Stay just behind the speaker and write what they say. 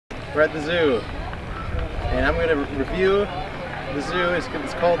We're at the zoo, and I'm going to review the zoo. It's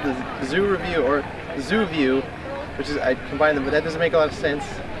called the Zoo Review, or the Zoo View, which is, I combined them, but that doesn't make a lot of sense.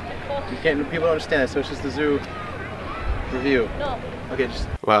 People don't understand it, so it's just the Zoo Review. Okay, just...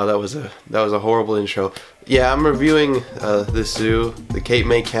 Wow, that was a horrible intro. Yeah, I'm reviewing this zoo, the Cape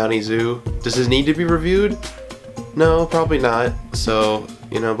May County Zoo. Does this need to be reviewed? No, probably not. So,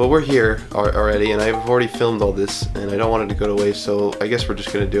 you know, but we're here already, and I've already filmed all this, and I don't want it to go to waste, so I guess we're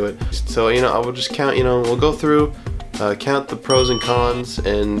just gonna do it. So, you know, I will just count, you know, we'll go through, count the pros and cons,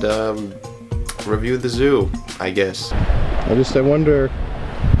 and review the zoo, I guess. I wonder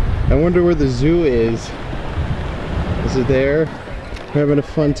where the zoo is. Is it there? We're having a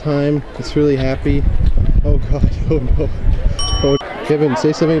fun time. It's really happy. Oh god, oh no. Oh, Kevin,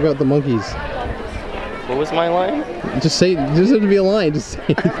 say something about the monkeys. What was my line? Just say, there doesn't have to be a line, just say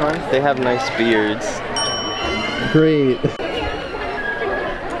it. They have nice beards. Great.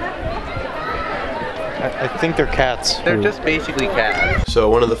 I think they're cats. They're just basically cats. So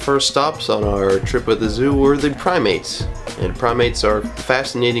one of the first stops on our trip at the zoo were the primates. And primates are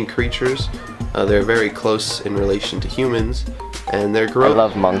fascinating creatures. They're very close in relation to humans. And they're gross. I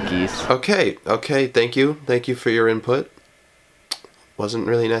love monkeys. Okay, thank you. Thank you for your input. Wasn't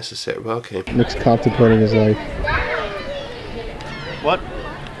really necessary, but okay. Nick's contemplating his life. What?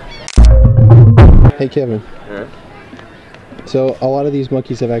 Hey Kevin. Yeah. So a lot of these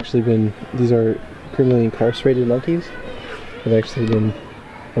monkeys have actually been, these are criminally incarcerated monkeys, have actually been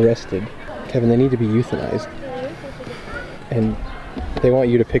arrested. Kevin, they need to be euthanized. And they want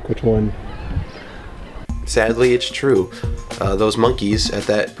you to pick which one. Sadly, it's true. Those monkeys at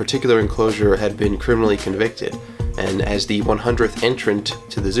that particular enclosure had been criminally convicted. And as the 100th entrant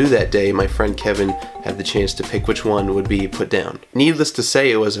to the zoo that day, my friend Kevin had the chance to pick which one would be put down. Needless to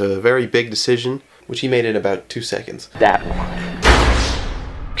say, it was a very big decision, which he made in about 2 seconds. That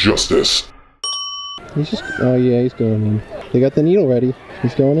one. Justice. He's just, oh yeah, he's going in. They got the needle ready.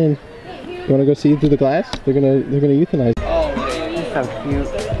 He's going in. You wanna go see through the glass? They're gonna euthanize. Oh, he's so cute.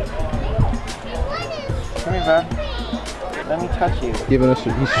 Come here, bud. Let me touch you. Giving us,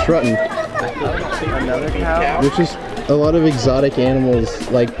 he's strutting. Another cow? There's just a lot of exotic animals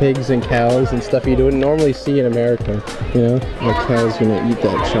like pigs and cows and stuff you don't normally see in America. You know, the cow's gonna eat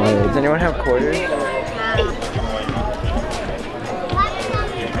that child. Does anyone have quarters?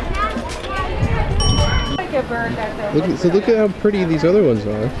 Look at how pretty these other ones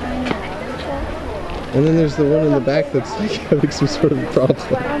are. And then there's the one in the back that's like having some sort of problem.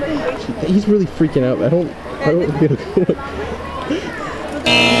 He's really freaking out. I don't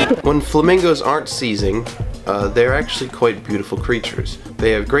When flamingos aren't seizing, they're actually quite beautiful creatures.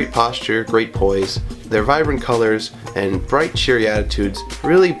 They have great posture, great poise, their vibrant colors, and bright, cheery attitudes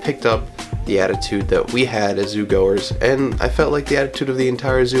really picked up the attitude that we had as zoo goers, and I felt like the attitude of the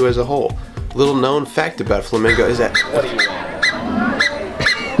entire zoo as a whole. Little known fact about flamingo is that... What do you want?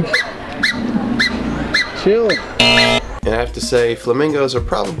 chill. And I have to say, flamingos are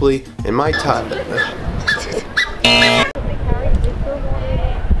probably in my top...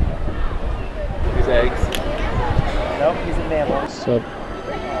 Eggs. Nope, he's a mammal. What's up?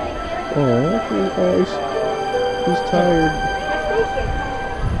 Oh, he's tired.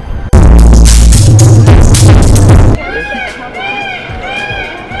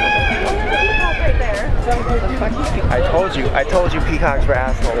 I told you peacocks were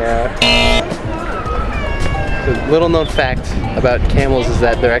assholes. Yeah. The little known fact about camels is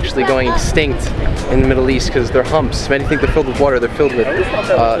that they're actually going extinct in the Middle East because they're humps. Many think they're filled with water, they're filled with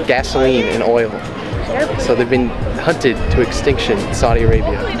gasoline and oil. So they've been hunted to extinction in Saudi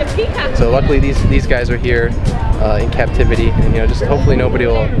Arabia. So luckily these guys are here in captivity, and you know, just hopefully nobody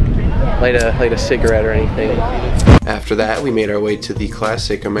will light a cigarette or anything. After that, we made our way to the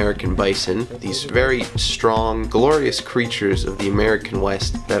classic American bison, these very strong, glorious creatures of the American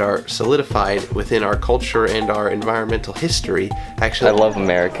West that are solidified within our culture and our environmental history. Actually, I love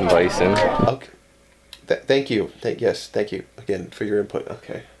American bison. Okay. Thank you. Yes, thank you again for your input.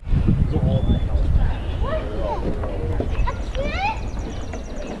 Okay.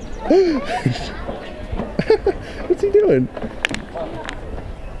 What's he doing?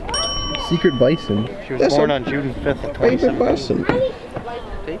 Secret bison. She was born on June 5th of 2017.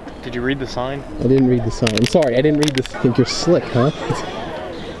 Did you read the sign? I didn't read the sign. I'm sorry, I didn't read this. Think you're slick, huh?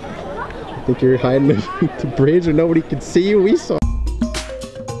 Think you're hiding the bridge or nobody can see you? We saw.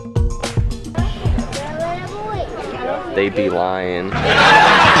 They be lying.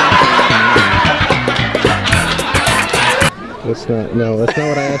 That's not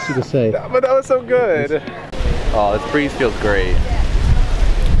what I asked you to say. But that was so good. Oh, this breeze feels great.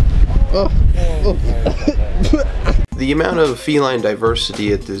 Oh. The amount of feline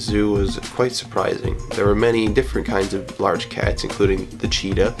diversity at the zoo was quite surprising. There were many different kinds of large cats, including the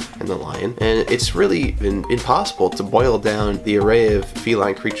cheetah and the lion, and it's really impossible to boil down the array of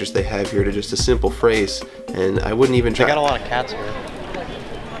feline creatures they have here to just a simple phrase, and I wouldn't even try. They got a lot of cats here.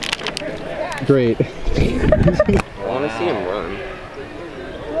 Great. I want to see him run.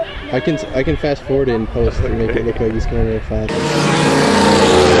 I can fast forward it and post to make it look like he's going really fast.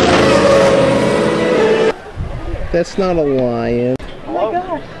 That's not a lion. Oh my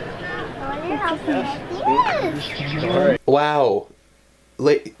gosh. Yes. Wow.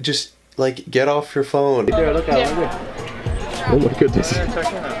 Just like get off your phone. There, look out. Oh my goodness.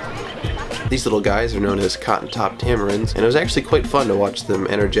 These little guys are known as cotton-top tamarins, and it was actually quite fun to watch them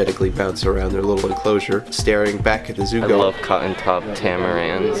energetically bounce around their little enclosure, staring back at the zoo. I love cotton-top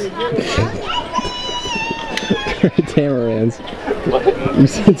tamarins. Tamarins. You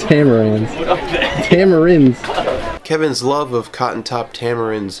said tamarins. Tamarins. Kevin's love of cotton-top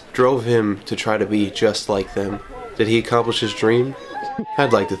tamarins drove him to try to be just like them. Did he accomplish his dream?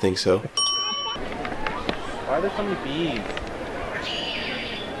 I'd like to think so. Why are there so many bees?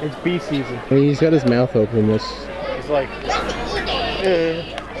 It's bee season. I mean, he's got his mouth open. This. It's like...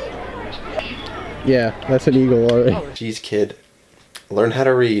 Yeah, that's an eagle already. Jeez, kid. Learn how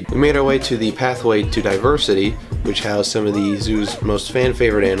to read. We made our way to the Pathway to Diversity, which housed some of the zoo's most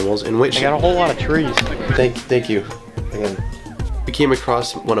fan-favorite animals, in which... I got a whole lot of trees. Thank you. Again. We came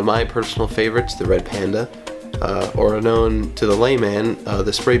across one of my personal favorites, the red panda, or known to the layman,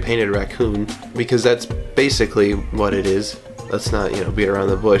 the spray-painted raccoon, because that's basically what it is. Let's not, beat around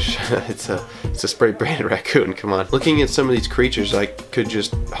the bush. It's a spray-painted raccoon, come on. Looking at some of these creatures, I could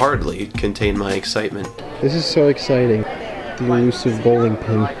just hardly contain my excitement. This is so exciting. The elusive bowling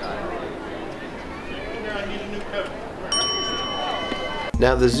pin.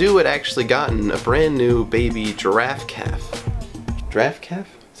 Now, the zoo had actually gotten a brand new baby giraffe calf. Giraffe calf?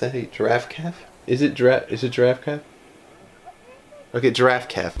 Is that a giraffe calf? Is it giraffe calf? Okay, giraffe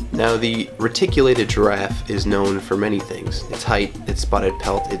calf. Now, the reticulated giraffe is known for many things. Its height, its spotted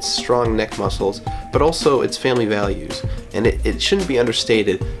pelt, its strong neck muscles, but also its family values. And it shouldn't be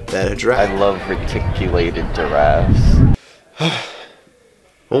understated that a giraffe... I love reticulated giraffes.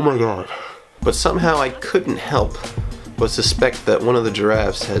 Oh my god. But somehow I couldn't help but suspect that one of the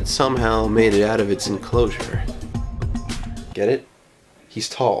giraffes had somehow made it out of its enclosure. Get it? He's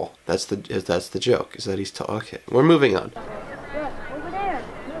tall. That's the joke, is that he's tall. Okay, we're moving on. Over there.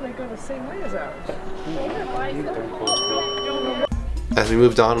 No, they go the same way as ours. As we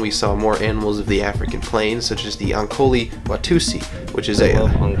moved on, we saw more animals of the African plains, such as the ankole-watusi, which is I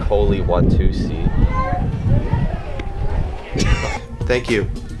love ankole-watusi. Thank you.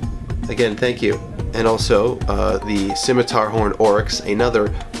 Again, thank you. And also, the scimitar horned oryx, another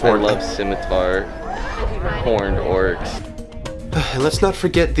horned... I love scimitar horned oryx. And let's not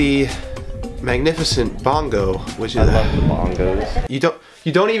forget the magnificent bongo, which is... I love the bongos.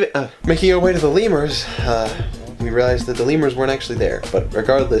 You don't even... making our way to the lemurs, we realized that the lemurs weren't actually there. But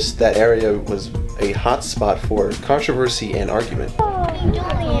regardless, that area was a hot spot for controversy and argument.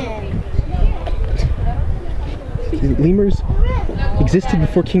 Lemurs existed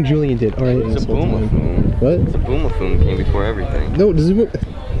before King Julian did. All right. Zaboomafoo. What? Zaboomafoo came before everything. No,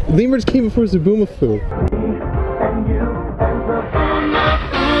 lemurs came before Zaboomafoo.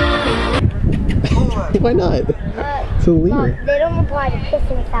 Why not? It's a lemur. They don't apply to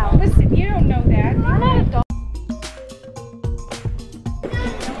kissing sounds. Listen, you don't know that.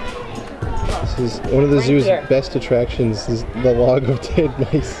 This is one of the zoo's best attractions. Is the log of dead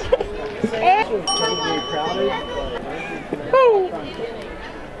mice.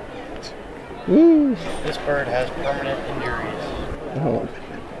 Woo! This bird has permanent injuries. Oh,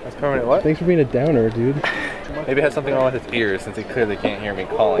 That's permanent what? thanks for being a downer, dude. Maybe it has something wrong with its ears, since it clearly can't hear me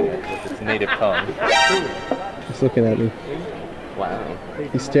calling it with its native tongue. He's looking at me. Wow.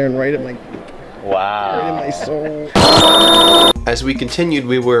 He's staring right at my Wow. soul. As we continued,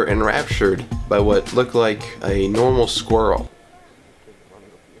 we were enraptured by what looked like a normal squirrel.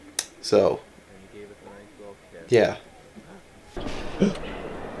 So, yeah.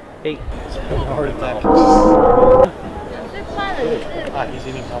 Hey. Heart attack. He's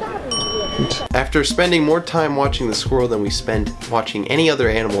eating healthy. After spending more time watching the squirrel than we spent watching any other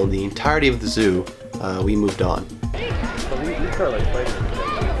animal in the entirety of the zoo, we moved on.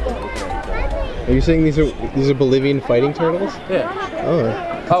 Are you saying these are Bolivian fighting turtles? Yeah.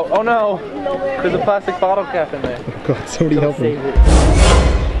 Oh. Oh no! There's a plastic bottle cap in there. Oh god, somebody help me.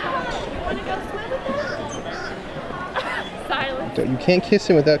 You can't kiss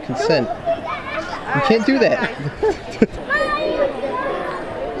him without consent. You can't do that.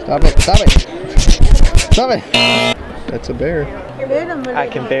 Stop it. Stop it. Stop it. That's a bear. I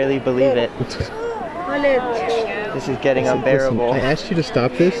can barely believe it. This is getting unbearable. Listen, I asked you to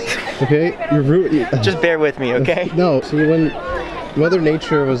stop this, okay? You're Just bear with me, okay? No, see, when Mother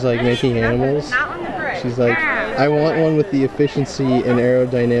Nature was like making animals, she's like, I want one with the efficiency and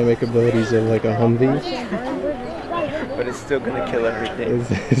aerodynamic abilities of like a Humvee. But it's still gonna kill everything.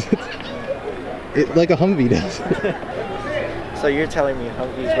 Like a Humvee does. So you're telling me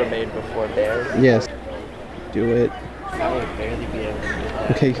Humvees were made before bears? Yes. Do it. I would barely be able to do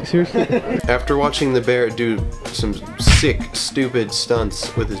that. Okay, seriously? After watching the bear do some sick, stupid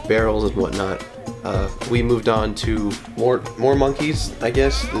stunts with his barrels and whatnot, we moved on to more monkeys, I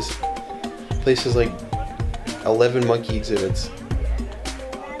guess. This place has like 11 monkey exhibits.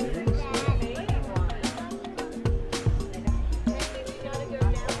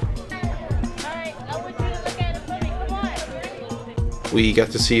 We got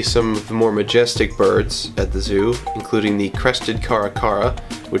to see some of the more majestic birds at the zoo, including the crested caracara,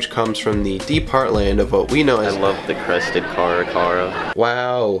 which comes from the deep heartland of what we know as... I love the crested caracara.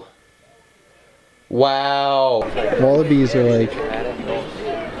 Wow. Wow. Wallabies are like,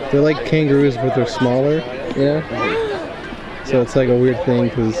 they're like kangaroos, but they're smaller, you know? So it's like a weird thing,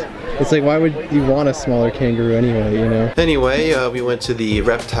 because it's like, why would you want a smaller kangaroo anyway, you know? Anyway, we went to the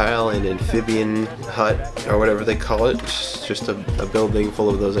reptile and amphibian hut, or whatever they call it. It's just a building full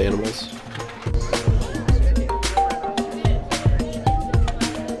of those animals.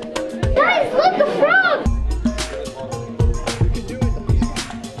 Guys, look, the frog!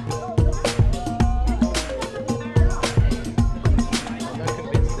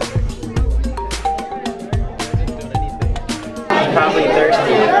 Probably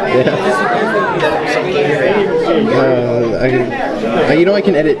thirsty. You know I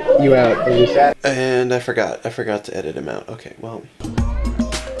can edit you out. And I forgot to edit him out. Okay, well.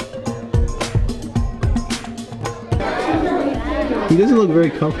 He doesn't look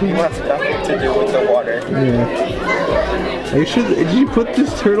very comfortable. It wants nothing to do with the water. Yeah. Are you sure? Did you put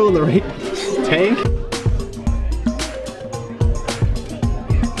this turtle in the right tank?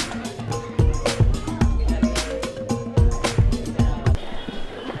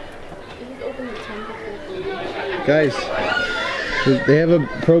 Guys, they have a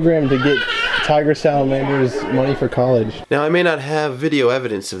program to get tiger salamanders money for college. Now I may not have video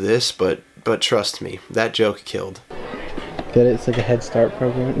evidence of this, but trust me, that joke killed. Get it? It's like a Head Start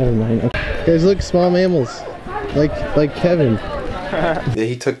program. Never mind. Okay. Guys, look, small mammals, like Kevin. Yeah,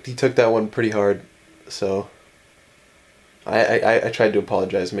 he took that one pretty hard, so I tried to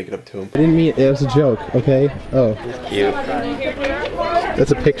apologize and make it up to him. I didn't mean it was a joke. Okay. Oh. Cute.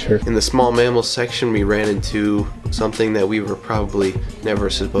 That's a picture. In the small mammals section, we ran into something that we were probably never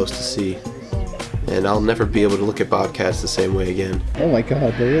supposed to see. And I'll never be able to look at bobcats the same way again. Oh my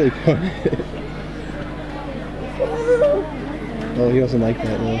god, they're really quiet. Oh, he doesn't like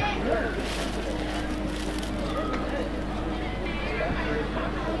that though.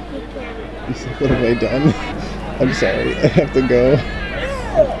 He's like, what have I done? I'm sorry, I have to go.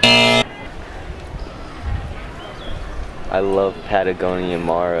 I love Patagonian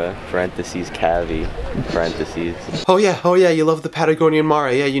Mara, parentheses Cavi, parentheses. Oh yeah, you love the Patagonian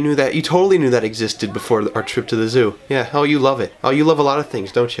Mara. Yeah, you knew that. You totally knew that existed before our trip to the zoo. Yeah, oh, you love it. Oh, you love a lot of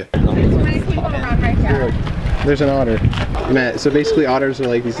things, don't you? There's an otter. Matt, so basically otters are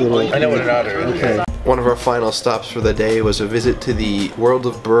like these little... I know what an otter is. Okay. One of our final stops for the day was a visit to the World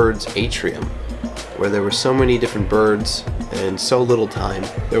of Birds atrium, where there were so many different birds and so little time.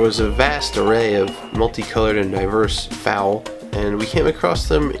 There was a vast array of multicolored and diverse fowl, and we came across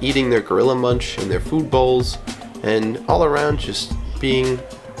them eating their gorilla munch in their food bowls, and all around just being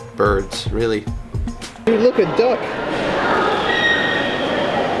birds, really. Dude, look, a duck!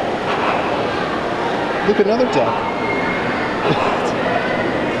 Look, another duck!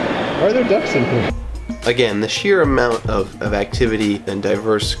 Why are there ducks in here? Again, the sheer amount of activity and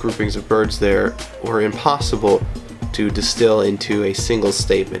diverse groupings of birds there were impossible to distill into a single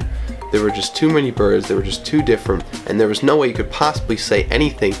statement. There were just too many birds, they were just too different, and there was no way you could possibly say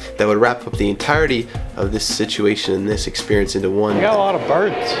anything that would wrap up the entirety of this situation and this experience into one. You got a lot of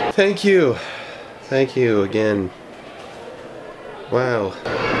birds. Thank you. Thank you again. Wow.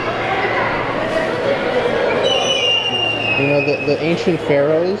 You know, the ancient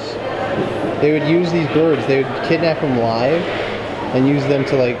pharaohs, they would use these birds, they would kidnap them live and use them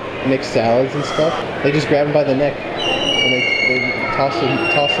to like mix salads and stuff. They just grab them by the neck and they toss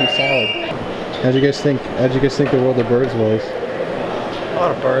them salad. How'd you guys think the World of Birds was? A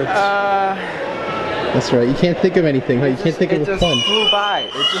lot of birds. That's right, you can't think of anything, huh? You can't think of the fun. It just flew by.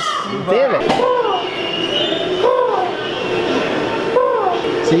 It just flew by. Damn it!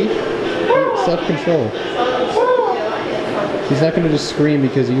 See? Self-control. He's not gonna just scream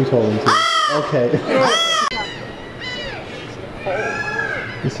because you told him to. Okay.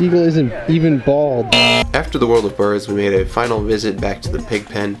 This eagle isn't even bald. After the World of Birds, we made a final visit back to the pig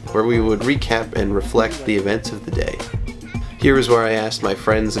pen, where we would recap and reflect the events of the day. Here is where I asked my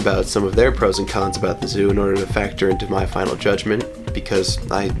friends about some of their pros and cons about the zoo in order to factor into my final judgment, because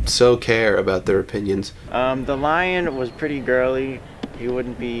I so care about their opinions. The lion was pretty girly. He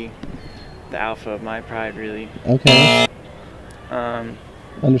wouldn't be the alpha of my pride, really. Okay.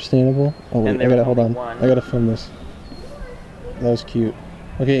 Understandable. Oh wait, And I there gotta was hold only on. one. I gotta film this. That was cute.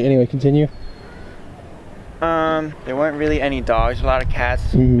 Okay, anyway, continue. There weren't really any dogs, a lot of cats,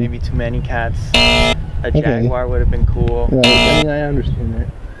 Mhm. maybe too many cats. A Okay. jaguar would have been cool. Right, I mean, I understand that.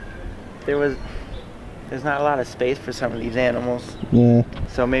 There's not a lot of space for some of these animals, Yeah,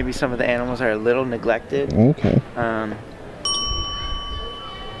 so maybe some of the animals are a little neglected. okay.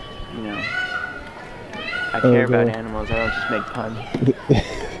 You know, I care about Okay. animals, I don't just make puns.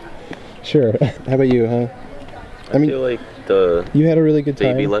 Sure. How about you, huh? I feel like the You had a really good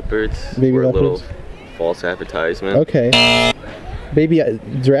time. baby leopards Baby were leopards? a little false advertisement. Okay. Baby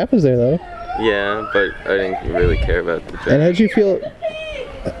giraffe was there though. Yeah, but I didn't really care about the And giraffe. how'd you feel?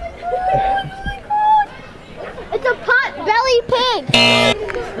 It's a pot belly pig.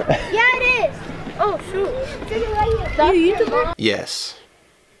 Yeah, it is. Oh shoot. You YouTuber? Yes.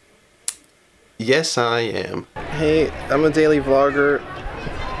 Yes, I am. Hey, I'm a daily vlogger.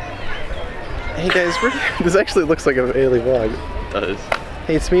 Hey guys, this actually looks like a daily vlog. It does.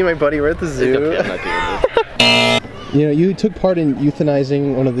 Hey, it's me and my buddy. We're at the zoo. Okay, I'm not doing this. You know, you took part in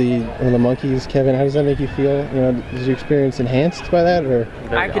euthanizing one of the monkeys, Kevin. How does that make you feel? You know, was your experience enhanced by that, or?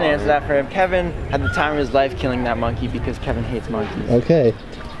 I can answer that for him. Kevin had the time of his life killing that monkey because Kevin hates monkeys. Okay.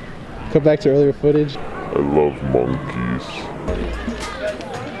 Cut back to earlier footage. I love monkeys.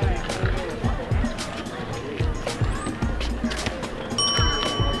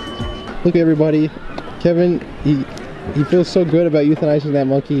 Look everybody, Kevin, he feels so good about euthanizing that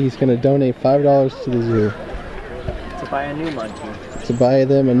monkey, he's gonna donate $5 to the zoo To buy a new monkey. to buy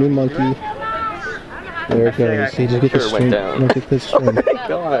them a new monkey. There it feel like I goes. He can- just get the Sure, it string. went down. No, get the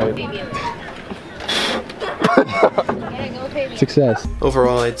string. Success.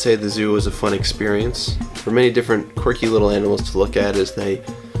 Overall, I'd say the zoo was a fun experience. There were many different quirky little animals to look at as they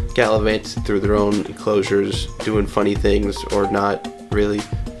gallivanted through their own enclosures, doing funny things or not really.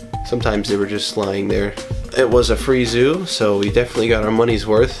 Sometimes they were just lying there. It was a free zoo, so we definitely got our money's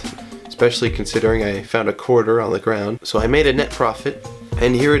worth, especially considering I found a quarter on the ground. So I made a net profit.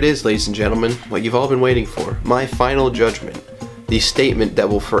 And here it is, ladies and gentlemen, what you've all been waiting for. My final judgment. The statement that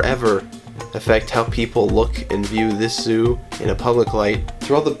will forever affect how people look and view this zoo in a public light.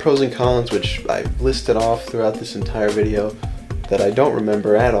 Through all the pros and cons, which I've listed off throughout this entire video that I don't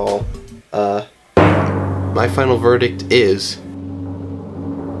remember at all, my final verdict is...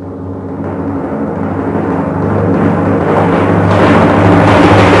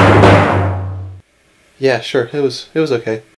 Yeah, sure, it was okay.